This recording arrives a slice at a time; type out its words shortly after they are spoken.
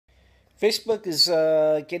Facebook is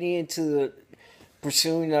getting into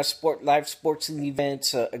pursuing live sports and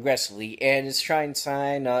events aggressively, and it's trying to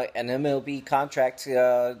sign an MLB contract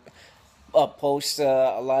to post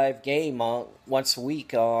a live game once a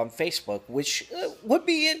week on Facebook, which would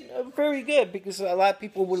be very good because a lot of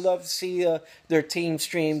people would love to see their team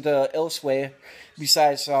streamed elsewhere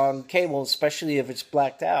besides on cable, especially if it's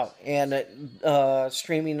blacked out. And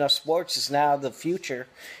streaming of sports is now the future,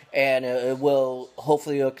 and it will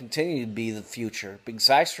hopefully it'll continue to be the future because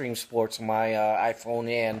I stream sports on my iPhone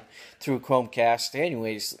and through Chromecast,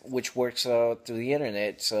 anyways, which works through the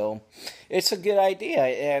internet. So it's a good idea,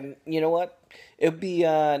 and you know what? It'd be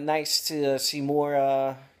nice to see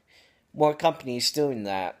more companies doing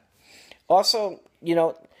that. Also,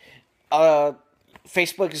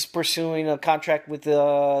 Facebook is pursuing a contract with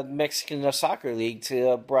the Mexican Soccer League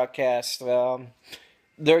to broadcast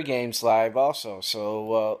their games live also.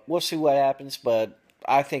 So we'll see what happens, but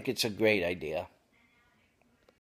I think it's a great idea.